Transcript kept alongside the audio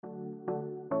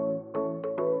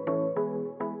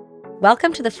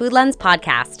Welcome to the Food Lens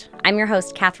podcast. I'm your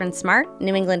host, Catherine Smart,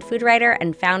 New England food writer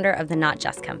and founder of the Not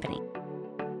Just Company.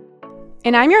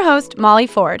 And I'm your host, Molly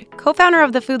Ford, co-founder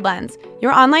of the Food Lens,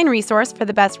 your online resource for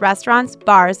the best restaurants,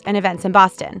 bars, and events in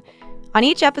Boston. On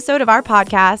each episode of our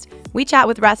podcast, we chat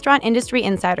with restaurant industry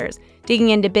insiders,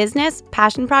 digging into business,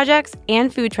 passion projects,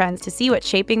 and food trends to see what's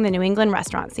shaping the New England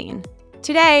restaurant scene.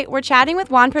 Today, we're chatting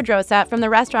with Juan Pedrosa from the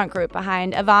restaurant group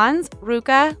behind Yvonne's,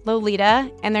 Ruca,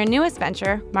 Lolita, and their newest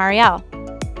venture, Marielle.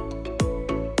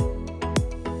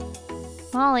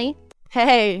 Molly.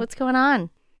 Hey. What's going on?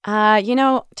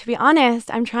 To be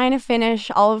honest, I'm trying to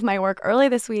finish all of my work early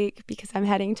this week because I'm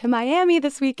heading to Miami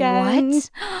this weekend.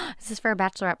 What? Is this for a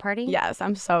bachelorette party? Yes,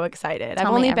 I'm so excited. Tell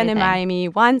I've me only been in everything. Miami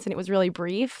once, and it was really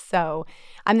brief. So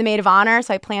I'm the maid of honor,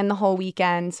 so I planned the whole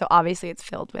weekend. So obviously it's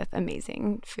filled with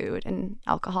amazing food and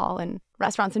alcohol and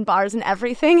restaurants and bars and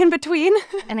everything in between.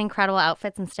 And incredible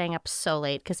outfits and staying up so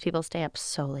late because people stay up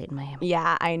so late in Miami.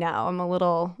 Yeah, I know. I'm a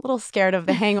little scared of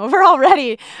the hangover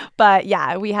already. But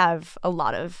yeah, we have a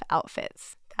lot of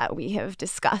outfits that we have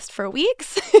discussed for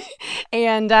weeks.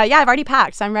 And I've already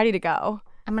packed, so I'm ready to go.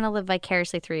 I'm going to live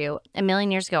vicariously through you. A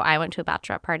million years ago, I went to a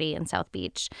bachelorette party in South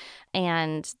Beach,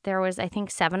 and there was, I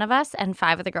think, 7 of us, and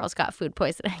 5 of the girls got food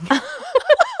poisoning.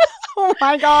 Oh,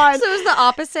 my God. So it was the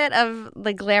opposite of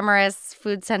the glamorous,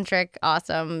 food-centric,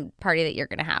 awesome party that you're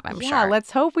going to have, I'm sure. Yeah,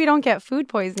 let's hope we don't get food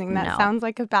poisoning. That No. sounds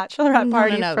like a bachelorette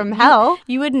party No. from hell.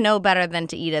 You would know better than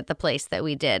to eat at the place that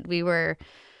we did. We were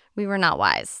not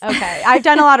wise. Okay, I've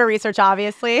done a lot of research,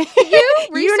 obviously.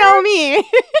 You know me.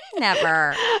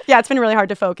 Never. Yeah, it's been really hard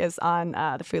to focus on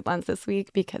the Food Lens this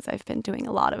week because I've been doing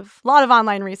a lot of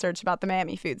online research about the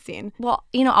Miami food scene. Well,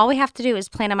 all we have to do is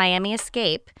plan a Miami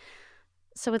escape.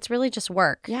 So it's really just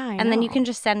work. Yeah, I And then know. you can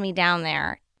just send me down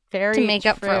there. Very to make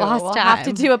up for true. lost we'll time. have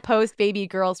to do a post-baby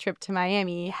girls trip to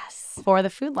Miami Yes. for the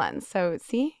Food Lens. So,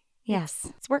 see?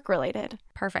 Yes. It's work-related.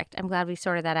 Perfect. I'm glad we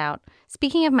sorted that out.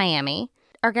 Speaking of Miami,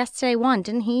 our guest today, Juan,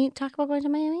 didn't he talk about going to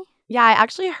Miami? Yeah, I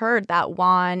actually heard that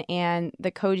Juan and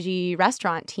the Koji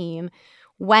restaurant team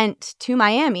went to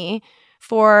Miami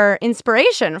for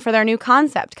inspiration for their new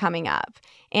concept coming up.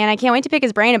 And I can't wait to pick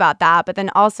his brain about that, but then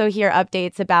also hear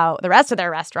updates about the rest of their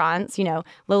restaurants,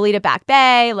 Lolita Back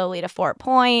Bay, Lolita Fort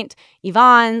Point,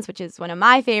 Yvonne's, which is one of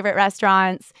my favorite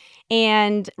restaurants,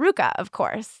 and Ruca, of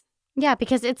course. Yeah,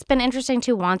 because it's been interesting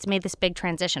too. Juan's made this big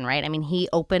transition, right? I mean, he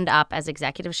opened up as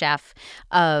executive chef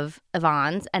of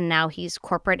Yvonne's, and now he's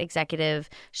corporate executive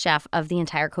chef of the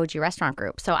entire Koji restaurant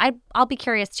group. So I'll be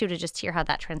curious too to just hear how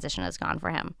that transition has gone for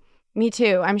him. Me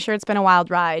too. I'm sure it's been a wild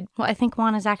ride. Well, I think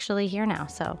Juan is actually here now,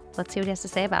 so let's see what he has to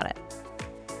say about it.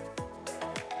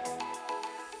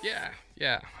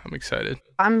 Yeah, I'm excited.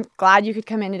 I'm glad you could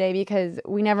come in today because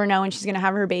we never know when she's going to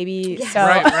have her baby. Yes. So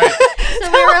Right.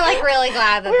 So we were really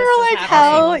glad that we were like,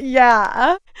 hell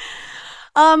yeah.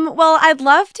 Well, I'd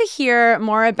love to hear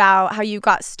more about how you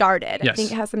got started. Yes. I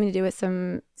think it has something to do with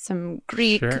some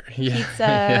Greek Sure. Yeah.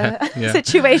 pizza Yeah.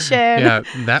 situation. Yeah,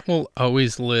 that will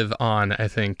always live on, I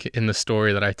think, in the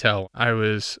story that I tell. I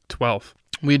was 12.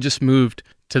 We had just moved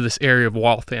to this area of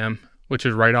Waltham, which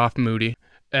is right off Moody,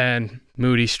 and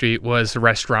Moody Street was the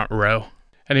restaurant row.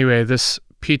 Anyway, this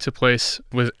pizza place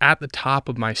was at the top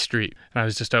of my street, and I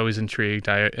was just always intrigued.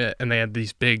 And they had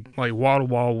these big,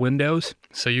 wall-to-wall windows,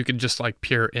 so you could just,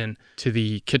 peer in to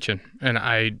the kitchen. And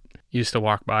I used to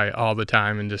walk by all the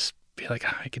time and just be like,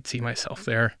 I could see myself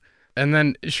there. And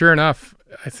then, sure enough,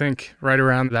 I think right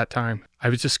around that time, I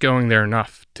was just going there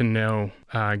enough to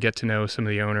get to know some of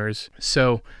the owners.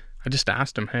 So I just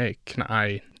asked them, hey, can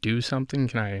I do something?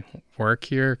 Can I work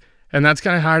here? And that's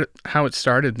kind of how it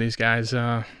started. These guys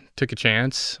took a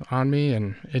chance on me,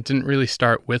 and it didn't really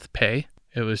start with pay.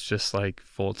 It was just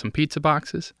fold some pizza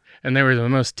boxes. And they were the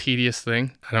most tedious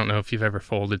thing. I don't know if you've ever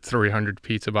folded 300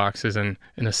 pizza boxes in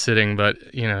a sitting,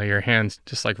 but your hands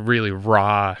just really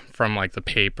raw from the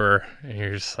paper, and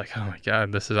you're just like, oh my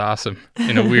God, this is awesome.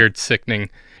 In a weird, sickening,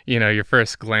 your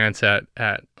first glance at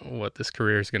what this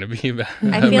career is going to be about.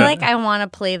 I feel like I want to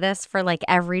play this for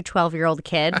every 12-year-old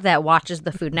kid that watches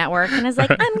the Food Network and is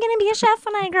like, I'm going to be a chef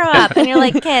when I grow up. And you're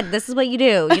like, kid, this is what you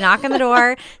do. You knock on the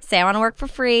door, say I want to work for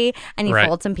free, and you Right.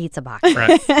 fold some pizza boxes.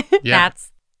 Right. Yeah.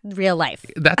 That's real life.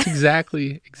 That's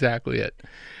exactly it.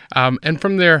 And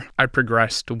from there, I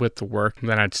progressed with the work.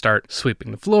 Then I'd start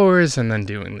sweeping the floors and then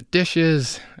doing the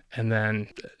dishes and then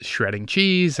shredding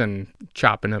cheese and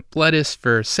chopping up lettuce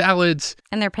for salads.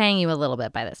 And they're paying you a little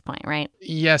bit by this point, right?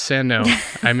 Yes and no.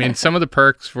 I mean, some of the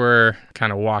perks were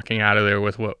kind of walking out of there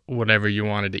with whatever you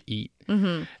wanted to eat.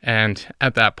 Mm-hmm. And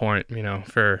at that point,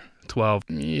 for 12,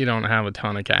 you don't have a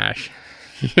ton of cash.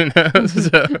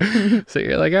 So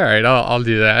you're like, all right, I'll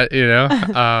do that,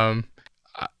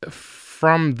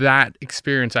 from that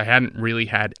experience, I hadn't really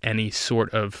had any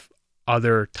sort of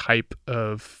other type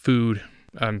of food.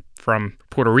 From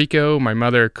Puerto Rico, my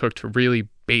mother cooked really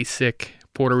basic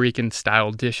Puerto Rican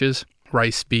style dishes,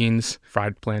 rice, beans,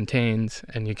 fried plantains,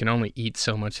 and you can only eat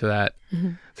so much of that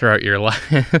throughout your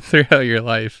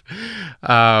life.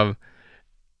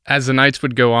 As the nights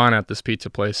would go on at this pizza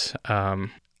place,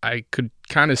 I could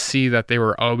kind of see that they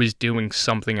were always doing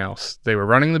something else. They were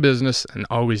running the business and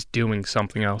always doing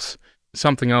something else.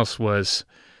 Something else was,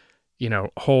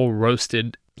 whole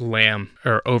roasted lamb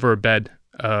or over a bed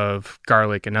of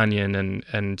garlic and onion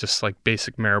and just like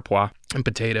basic mirepoix and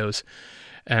potatoes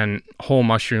and whole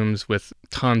mushrooms with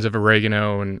tons of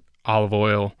oregano and olive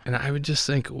oil. And I would just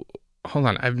think, hold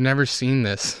on, I've never seen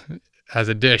this as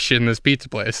a dish in this pizza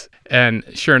place. And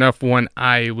sure enough, when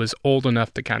I was old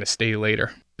enough to kind of stay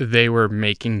later, they were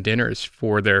making dinners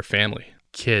for their family,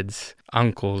 kids,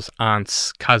 uncles,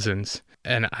 aunts, cousins.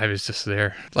 And I was just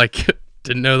there, like,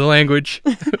 didn't know the language.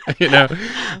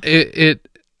 It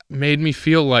made me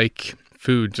feel like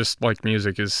food, just like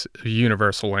music, is a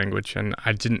universal language, and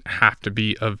I didn't have to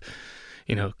be of,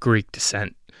 Greek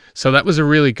descent. So that was a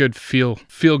really good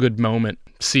feel-good moment,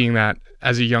 seeing that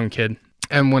as a young kid.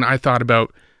 And when I thought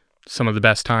about some of the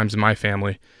best times in my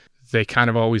family, they kind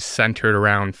of always centered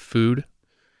around food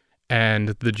and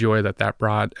the joy that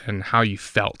brought and how you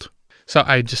felt. So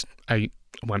I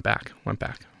went back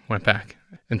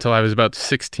until I was about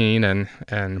 16,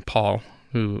 and Paul,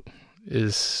 who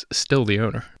is still the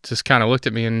owner, just kind of looked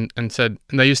at me and said,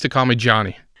 and they used to call me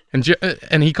Johnny.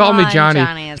 And he called me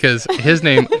Johnny because his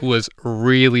name was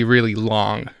really, really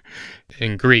long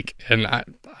in Greek, and I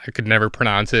could never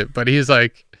pronounce it, but he's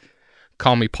like,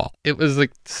 call me Paul. It was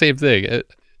like the same thing.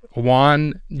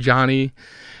 Juan, Johnny,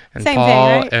 and same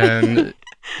Paul, thing, right? And,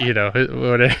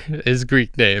 his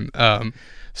Greek name.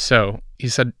 So he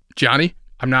said, Johnny,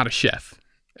 I'm not a chef.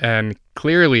 And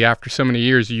clearly, after so many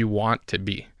years, you want to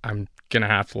be. I'm going to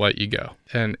have to let you go.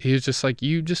 And he was just like,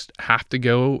 you just have to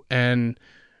go and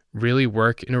really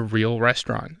work in a real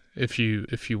restaurant if you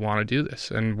want to do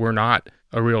this. And we're not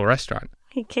a real restaurant.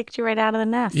 He kicked you right out of the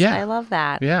nest. Yeah. I love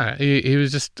that. Yeah. He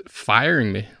was just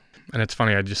firing me. And it's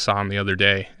funny, I just saw him the other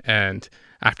day. And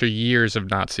after years of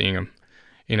not seeing him,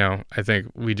 I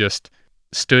think we just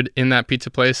stood in that pizza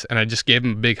place and I just gave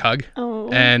him a big hug. Oh.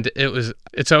 And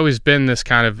it's always been this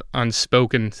kind of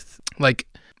unspoken,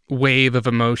 wave of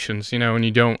emotions, and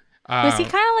you don't. Was he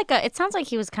kind of it sounds like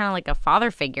he was kind of like a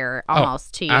father figure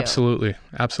almost to you. Absolutely.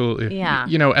 Yeah.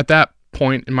 At that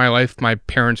point in my life, my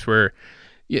parents were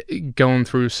going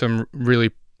through some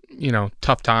really,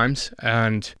 tough times,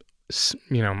 and,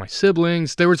 my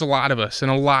siblings, there was a lot of us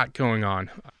and a lot going on.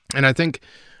 And I think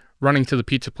running to the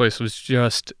pizza place was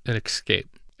just an escape.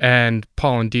 And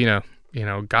Paul and Dina,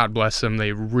 God bless them,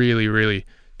 they really, really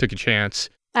took a chance.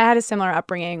 I had a similar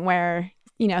upbringing where,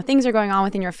 things are going on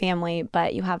within your family,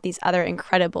 but you have these other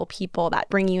incredible people that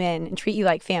bring you in and treat you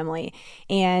like family.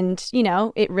 And,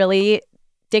 it really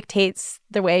dictates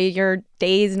the way your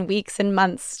days and weeks and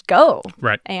months go.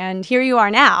 Right. And here you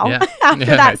are now, after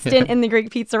that stint in the Greek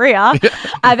pizzeria.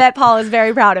 I bet Paul is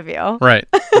very proud of you. Right.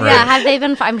 Yeah, have they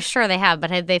been, I'm sure they have,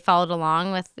 but have they followed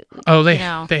along with,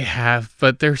 they have,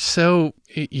 but they're so,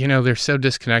 they're so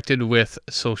disconnected with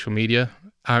social media.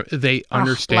 They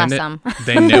understand it. Them.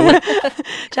 They know it.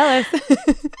 Jealous.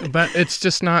 But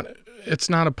it's not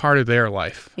a part of their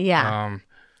life. Yeah.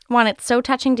 Juan, it's so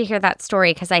touching to hear that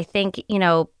story because I think,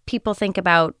 people think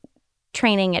about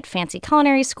training at fancy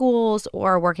culinary schools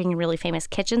or working in really famous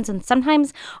kitchens. And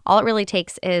sometimes all it really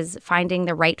takes is finding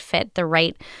the right fit, the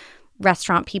right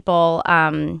restaurant people,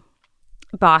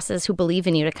 bosses who believe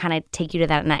in you to kind of take you to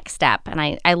that next step. And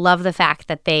I love the fact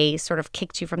that they sort of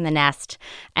kicked you from the nest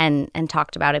and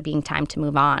talked about it being time to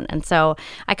move on. And so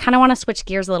I kind of want to switch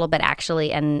gears a little bit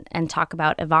actually and talk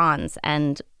about Yvonne's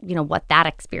and, what that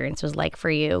experience was like for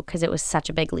you because it was such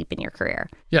a big leap in your career.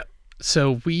 Yeah.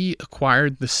 So we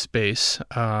acquired the space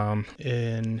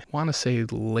in, I want to say,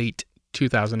 late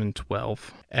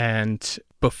 2012. And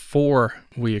before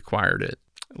we acquired it,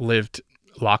 lived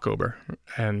Lockover,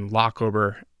 and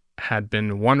Lockover had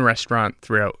been one restaurant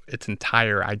throughout its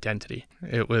entire identity.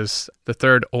 It was the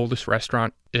third oldest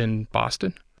restaurant in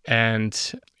Boston, and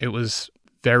it was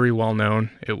very well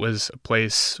known. It was a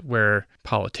place where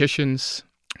politicians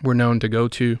were known to go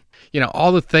to.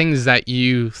 All the things that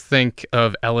you think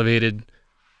of elevated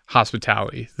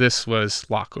hospitality, this was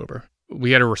Lockover.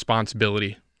 We had a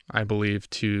responsibility, I believe,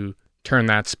 to turn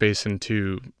that space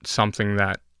into something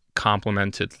that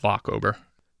complemented Lockover,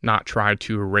 not try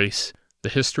to erase the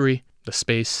history, the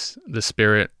space, the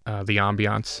spirit, the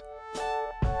ambiance.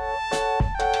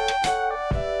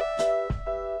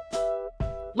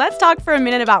 let's talk for a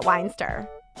minute about wine stir.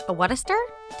 A what a stir?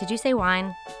 Did you say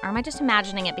wine? Or am I just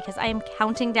imagining it because I am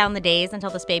counting down the days until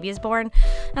this baby is born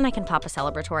and I can pop a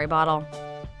celebratory bottle?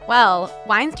 Well,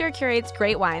 Wine Stir curates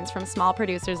great wines from small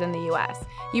producers in the U.S.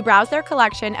 You browse their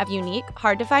collection of unique,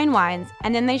 hard-to-find wines,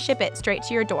 and then they ship it straight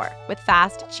to your door with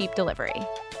fast, cheap delivery.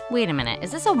 Wait a minute,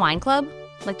 is this a wine club?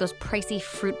 Like those pricey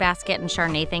fruit basket and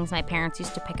Chardonnay things my parents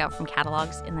used to pick out from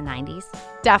catalogs in the 90s?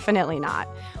 Definitely not.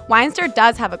 Wine Stir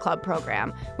does have a club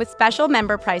program with special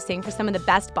member pricing for some of the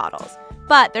best bottles.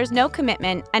 But there's no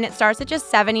commitment, and it starts at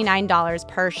just $79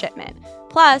 per shipment.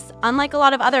 Plus, unlike a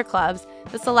lot of other clubs,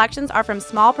 the selections are from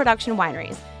small production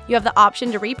wineries. You have the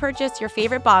option to repurchase your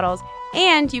favorite bottles,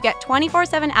 and you get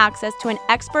 24/7 access to an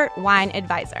expert wine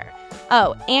advisor.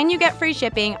 Oh, and you get free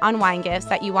shipping on wine gifts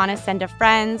that you want to send to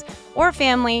friends or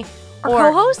family.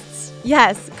 Or co-hosts?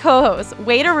 Yes, co-hosts.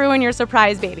 Way to ruin your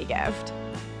surprise baby gift.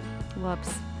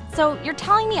 Whoops. So you're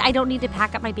telling me I don't need to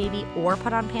pack up my baby or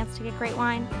put on pants to get great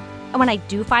wine? And when I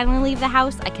do finally leave the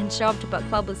house, I can show up to book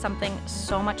club with something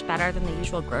so much better than the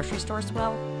usual grocery stores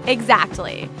will?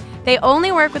 Exactly. They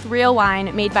only work with real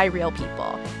wine made by real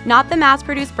people, not the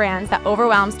mass-produced brands that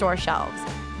overwhelm store shelves.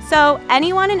 So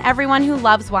anyone and everyone who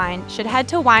loves wine should head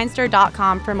to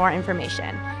winestyr.com for more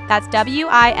information. That's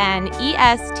winestyr.com.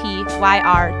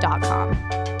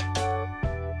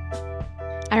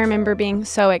 I remember being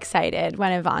so excited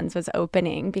when Yvonne's was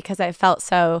opening because I felt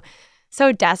so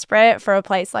desperate for a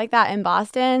place like that in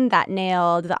Boston that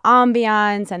nailed the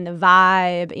ambiance and the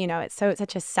vibe. You know, it's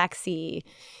such a sexy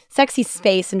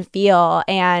space and feel.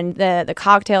 And the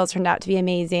cocktails turned out to be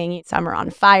amazing. Some are on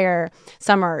fire,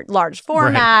 some are large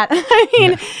format. Right. I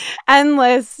mean,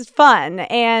 endless fun.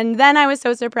 And then I was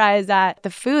so surprised that the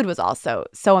food was also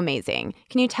so amazing.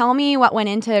 Can you tell me what went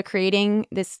into creating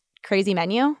this crazy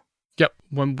menu? Yep.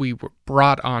 When we were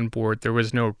brought on board, there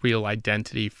was no real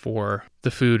identity for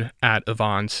the food at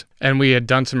Yvonne's. And we had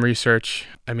done some research.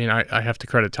 I mean, I have to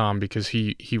credit Tom because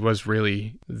he was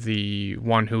really the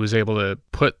one who was able to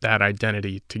put that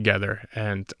identity together.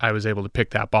 And I was able to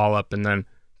pick that ball up and then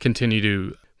continue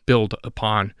to build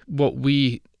upon what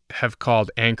we have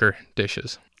called anchor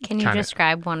dishes. Can you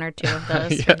describe one or two of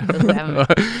those? Yeah.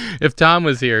 If Tom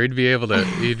was here, he'd be able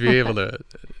to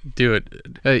do it.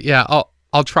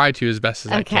 I'll try to as best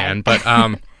as I can. But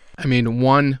I mean,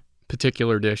 one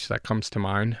particular dish that comes to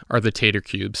mind are the tater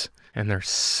cubes. And they're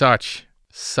such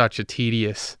a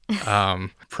tedious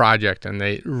project. And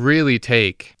they really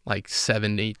take like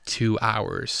 72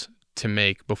 hours to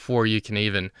make before you can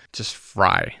even just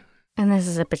fry. And this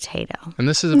is a potato.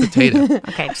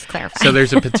 Okay, just clarify. So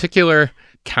there's a particular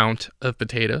count of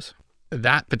potatoes.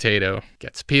 That potato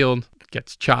gets peeled,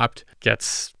 gets chopped,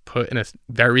 gets put in a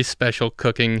very special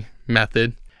cooking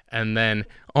method, and then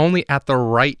only at the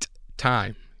right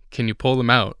time can you pull them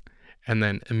out and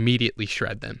then immediately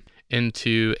shred them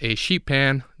into a sheet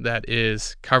pan that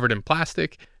is covered in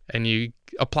plastic, and you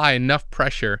apply enough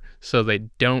pressure so they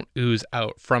don't ooze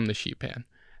out from the sheet pan.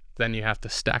 Then you have to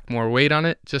stack more weight on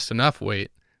it, just enough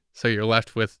weight, so you're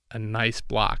left with a nice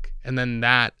block, and then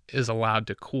that is allowed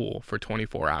to cool for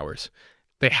 24 hours.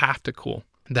 They have to cool.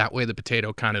 That way the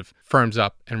potato kind of firms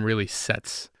up and really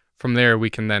sets. From there, we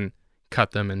can then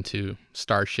cut them into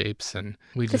star shapes, and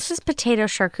this is potato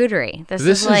charcuterie. This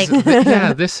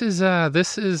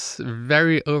is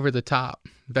very over the top,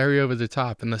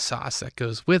 and the sauce that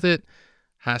goes with it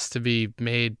has to be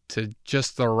made to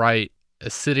just the right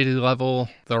acidity level,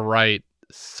 the right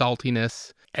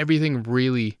saltiness. Everything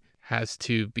really has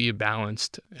to be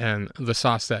balanced, and the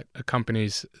sauce that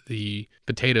accompanies the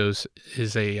potatoes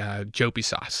is a Jopi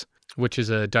sauce, which is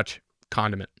a Dutch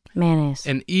condiment. Mayonnaise.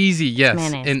 An easy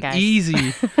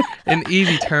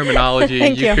terminology.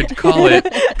 You could call it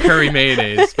curry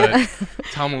mayonnaise, but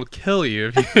Tom will kill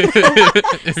you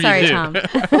if Sorry, you do. Tom.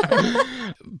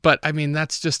 But I mean,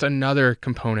 that's just another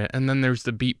component. And then there's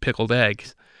the beat pickled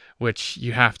eggs, which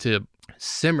you have to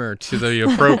simmer to the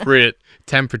appropriate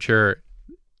temperature,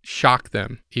 shock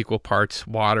them equal parts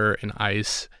water and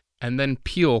ice, and then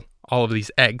peel all of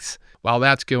these eggs. While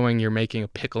that's going, you're making a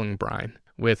pickling brine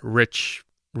with rich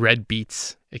red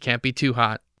beets. It can't be too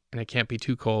hot and it can't be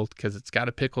too cold because it's got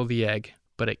to pickle the egg,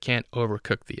 but it can't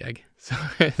overcook the egg. So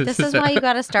this is why you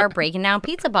got to start breaking down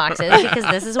pizza boxes, because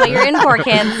this is what you're in for,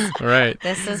 kids. Right.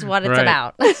 This is what it's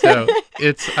about. So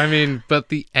but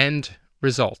the end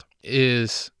result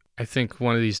is, I think,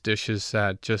 one of these dishes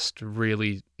that just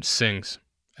really sings.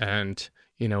 And,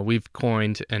 you know, we've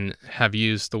coined and have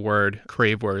used the word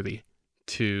crave-worthy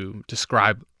to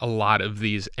describe a lot of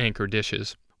these anchor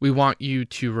dishes. We want you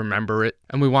to remember it,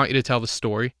 and we want you to tell the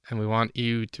story, and we want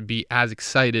you to be as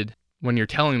excited when you're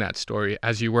telling that story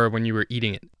as you were when you were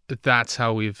eating it. that's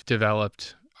how we've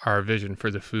developed our vision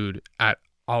for the food at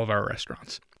all of our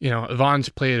restaurants. Yvonne's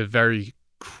played a very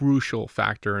crucial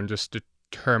factor in just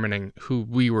determining who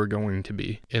we were going to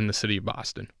be in the city of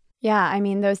Boston. Yeah, I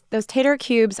mean, those tater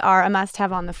cubes are a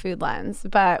must-have on the Food Lens,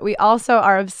 but we also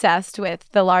are obsessed with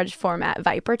the large format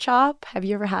Viper Chop. Have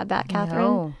you ever had that, Catherine?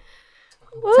 No.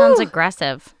 Sounds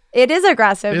aggressive. It is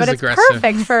aggressive, but it's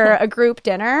perfect for a group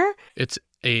dinner. It's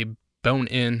a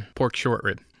bone-in pork short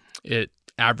rib. It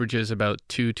averages about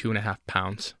 2.5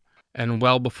 pounds. And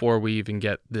well before we even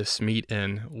get this meat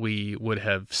in, we would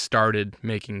have started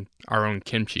making our own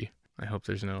kimchi. I hope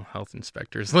there's no health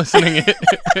inspectors listening.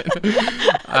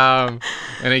 And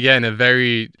again, a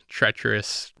very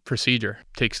treacherous procedure.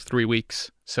 Takes 3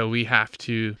 weeks. So we have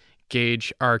to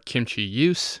gauge our kimchi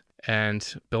use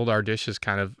and build our dishes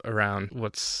kind of around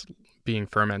what's being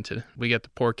fermented. We get the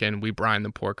pork in, we brine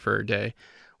the pork for a day.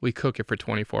 We cook it for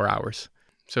 24 hours.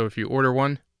 So if you order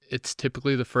one, it's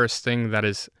typically the first thing that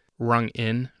is rung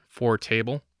in for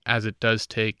table, as it does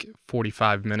take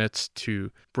 45 minutes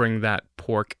to bring that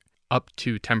pork up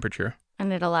to temperature.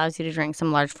 And it allows you to drink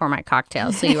some large format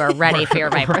cocktails, so you are ready for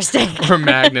your Viper steak. Or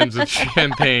magnums of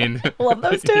champagne. Love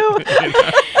those too.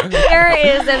 There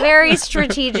is a very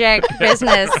strategic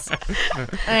business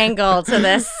angle to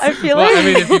this. I feel like... I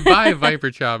mean, if you buy a Viper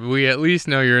Chop, we at least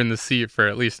know you're in the seat for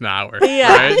at least an hour.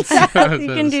 Yeah. Right? You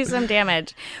can do some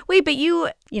damage. Wait, but you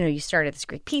started this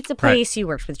Greek pizza place. Right. You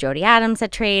worked with Jody Adams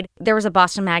at Trade. There was a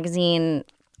Boston magazine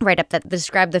write-up that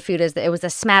described the food as it was a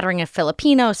smattering of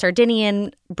Filipino,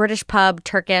 Sardinian, British pub,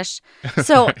 Turkish.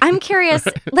 So I'm curious,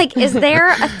 is there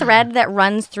a thread that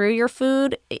runs through your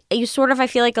food? You sort of, I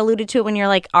feel like, alluded to it when you're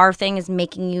like, our thing is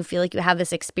making you feel like you have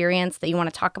this experience that you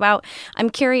want to talk about. I'm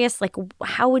curious,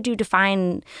 how would you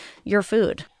define your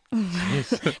food?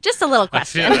 Just a little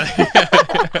question.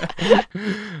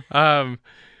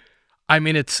 I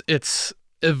mean, it's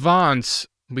Yvonne's.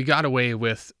 We got away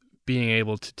with being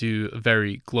able to do a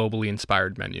very globally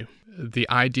inspired menu. The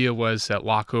idea was that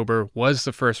Lockover was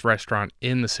the first restaurant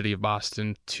in the city of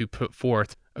Boston to put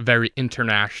forth a very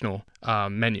international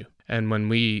menu. And when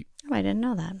we I didn't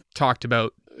know that. Talked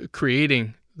about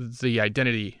creating the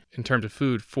identity in terms of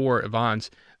food for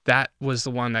Yvonne's, that was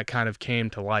the one that kind of came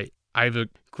to light. I have a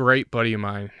great buddy of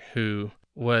mine who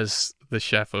was the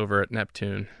chef over at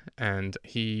Neptune, and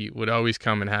he would always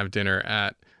come and have dinner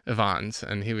at Yvonne's,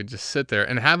 and he would just sit there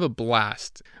and have a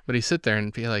blast. But he'd sit there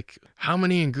and be like, how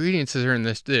many ingredients are in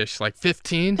this dish? Like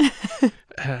 15? And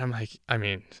I'm like,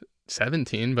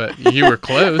 17, but you were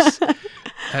close.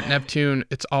 At Neptune,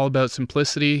 it's all about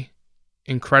simplicity,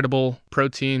 incredible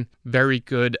protein, very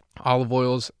good olive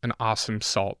oils, and awesome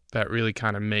salt that really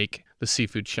kind of make the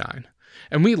seafood shine.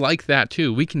 And we like that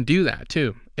too. We can do that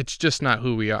too. It's just not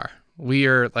who we are. We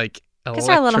are like because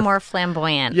we're a little more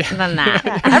flamboyant than that.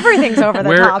 Yeah. Everything's over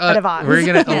the top at Yvonne's. We're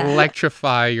going to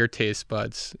electrify your taste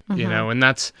buds, and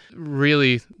that's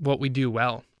really what we do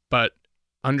well. But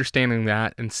understanding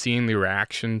that and seeing the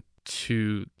reaction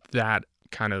to that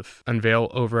kind of unveil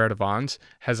over at Yvonne's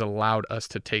has allowed us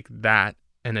to take that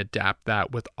and adapt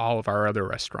that with all of our other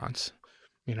restaurants.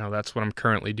 That's what I'm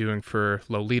currently doing for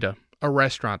Lolita, a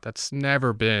restaurant that's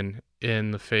never been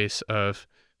in the face of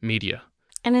media.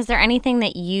 And is there anything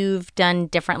that you've done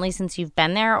differently since you've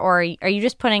been there? Or are you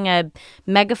just putting a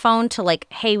megaphone to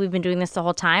hey, we've been doing this the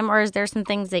whole time? Or is there some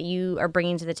things that you are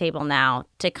bringing to the table now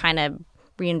to kind of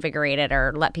reinvigorate it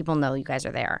or let people know you guys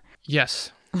are there?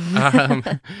 Yes.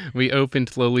 We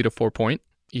opened Lolita 4 Point.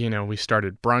 We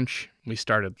started brunch. We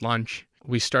started lunch.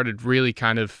 We started really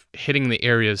kind of hitting the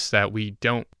areas that we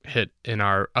don't hit in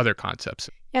our other concepts.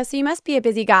 Yeah, so you must be a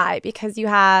busy guy because you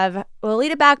have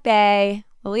Lolita Back Bay,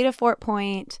 Lolita Fort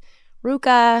Point,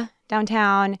 Ruka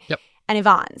downtown, and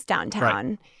Yvonne's downtown.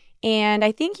 Right. And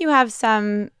I think you have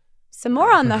some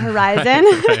more on the horizon.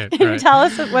 Can you tell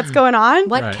us what's going on?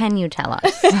 What can you tell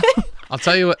us? I'll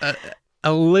tell you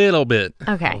a little bit.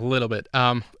 Okay. A little bit.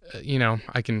 I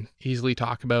can easily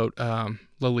talk about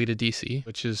Lolita DC,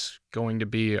 which is going to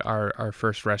be our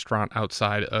first restaurant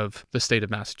outside of the state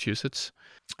of Massachusetts.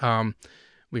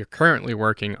 We are currently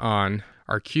working on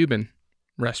our Cuban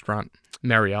restaurant,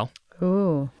 Marielle.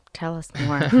 Ooh, tell us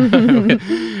more.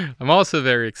 I'm also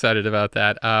very excited about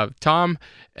that. Tom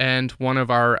and one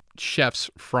of our chefs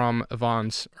from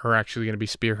Yvonne's are actually going to be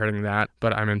spearheading that,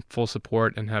 but I'm in full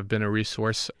support and have been a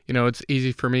resource. It's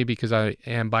easy for me because I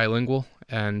am bilingual,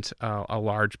 and a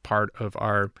large part of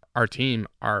our team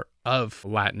are of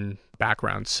Latin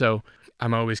backgrounds. So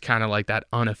I'm always kind of like that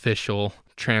unofficial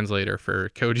translator for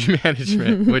Koji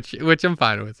management, which I'm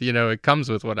fine with. It comes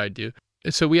with what I do.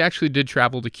 So we actually did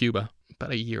travel to Cuba about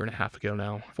a year and a half ago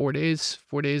now. 4 days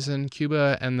in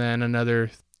Cuba, and then another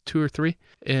 2 or 3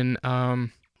 in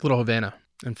Little Havana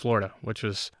in Florida, which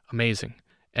was amazing.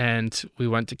 And we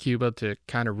went to Cuba to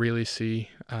kind of really see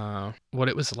what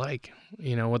it was like,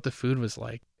 what the food was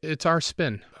like. It's our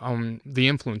spin on the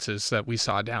influences that we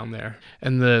saw down there.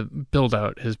 And the build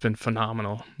out has been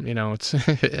phenomenal.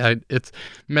 It's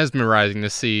mesmerizing to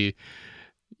see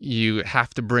you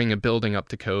have to bring a building up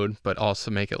to code, but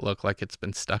also make it look like it's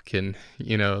been stuck in,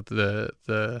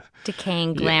 the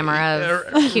decaying glamour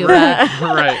of Cuba.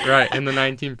 Right. In the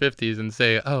 1950s, and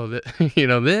say,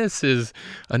 this is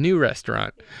a new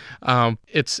restaurant.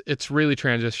 It's really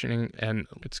transitioning, and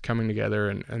it's coming together,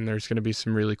 and there's going to be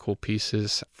some really cool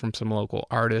pieces from some local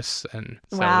artists. And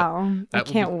so wow, I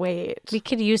can't wait. We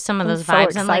could use some of those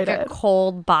vibes on like a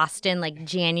cold Boston, like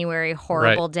January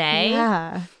horrible day.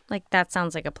 Yeah. Like, that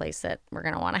sounds like a place that we're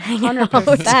going to want to hang out.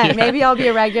 100%. Yeah. Maybe I'll be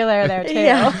a regular there, too.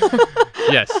 Yeah.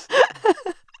 Yes.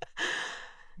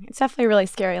 It's definitely really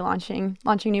scary launching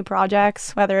new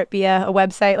projects, whether it be a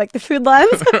website like the Food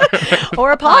Lens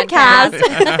or a podcast.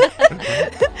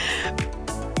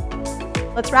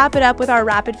 Let's wrap it up with our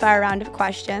rapid fire round of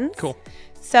questions. Cool.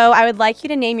 So I would like you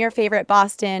to name your favorite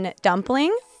Boston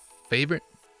dumpling. Favorite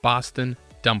Boston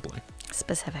dumpling?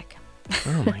 Specific.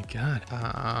 Oh, my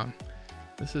God.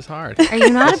 This is hard. Are you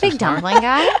not a big dumpling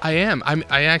guy? I am.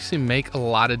 I actually make a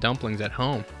lot of dumplings at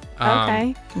home.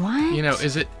 Okay. What?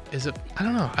 Is it? I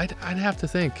don't know. I'd have to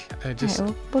think. Right,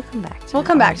 we'll come back to it. We'll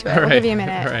come back to it. All We'll right. give you a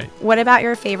minute. All right. What about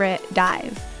your favorite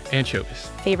dive? Anchovies.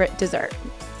 Favorite dessert?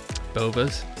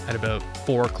 Bovas at about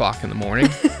 4 o'clock in the morning.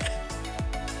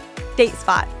 Date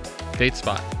spot?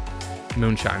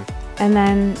 Moonshine. And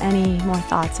then any more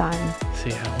thoughts on?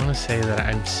 See, I want to say that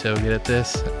I'm so good at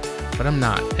this, but I'm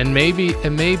not. And maybe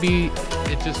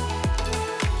it just...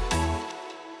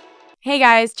 Hey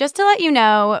guys, just to let you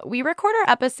know, we record our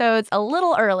episodes a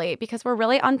little early because we're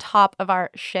really on top of our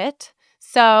shit.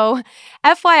 So,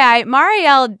 FYI,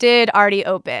 Marielle did already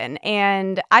open,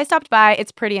 and I stopped by.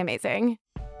 It's pretty amazing.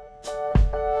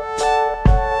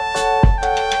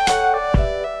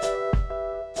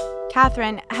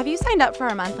 Catherine, have you signed up for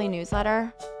our monthly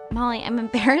newsletter? Molly, I'm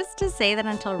embarrassed to say that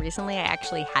until recently I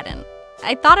actually hadn't.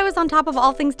 I thought I was on top of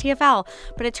all things TFL,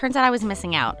 but it turns out I was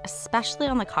missing out, especially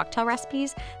on the cocktail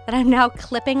recipes that I'm now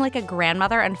clipping like a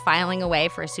grandmother and filing away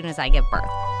for as soon as I give birth.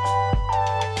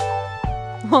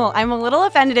 Well, I'm a little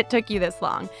offended it took you this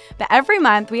long, but every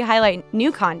month we highlight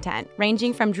new content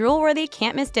ranging from drool-worthy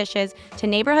can't-miss dishes to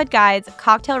neighborhood guides,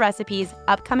 cocktail recipes,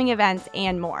 upcoming events,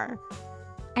 and more.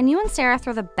 And you and Sarah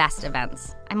throw the best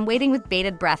events. I'm waiting with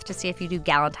bated breath to see if you do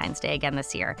Galentine's Day again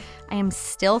this year. I am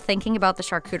still thinking about the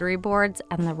charcuterie boards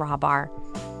and the raw bar.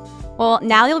 Well,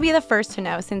 now you'll be the first to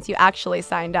know since you actually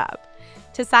signed up.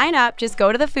 To sign up, just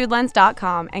go to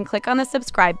thefoodlens.com and click on the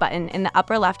subscribe button in the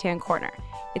upper left-hand corner.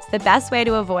 It's the best way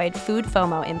to avoid food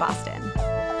FOMO in Boston.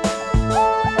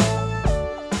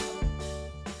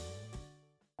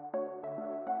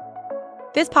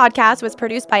 This podcast was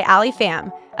produced by Ali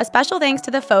Pham. A special thanks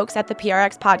to the folks at the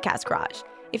PRX Podcast Garage.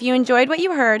 If you enjoyed what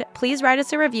you heard, please write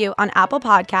us a review on Apple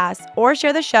Podcasts or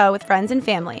share the show with friends and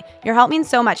family. Your help means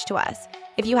so much to us.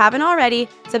 If you haven't already,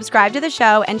 subscribe to the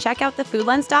show and check out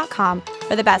thefoodlens.com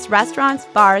for the best restaurants,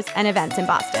 bars, and events in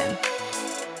Boston.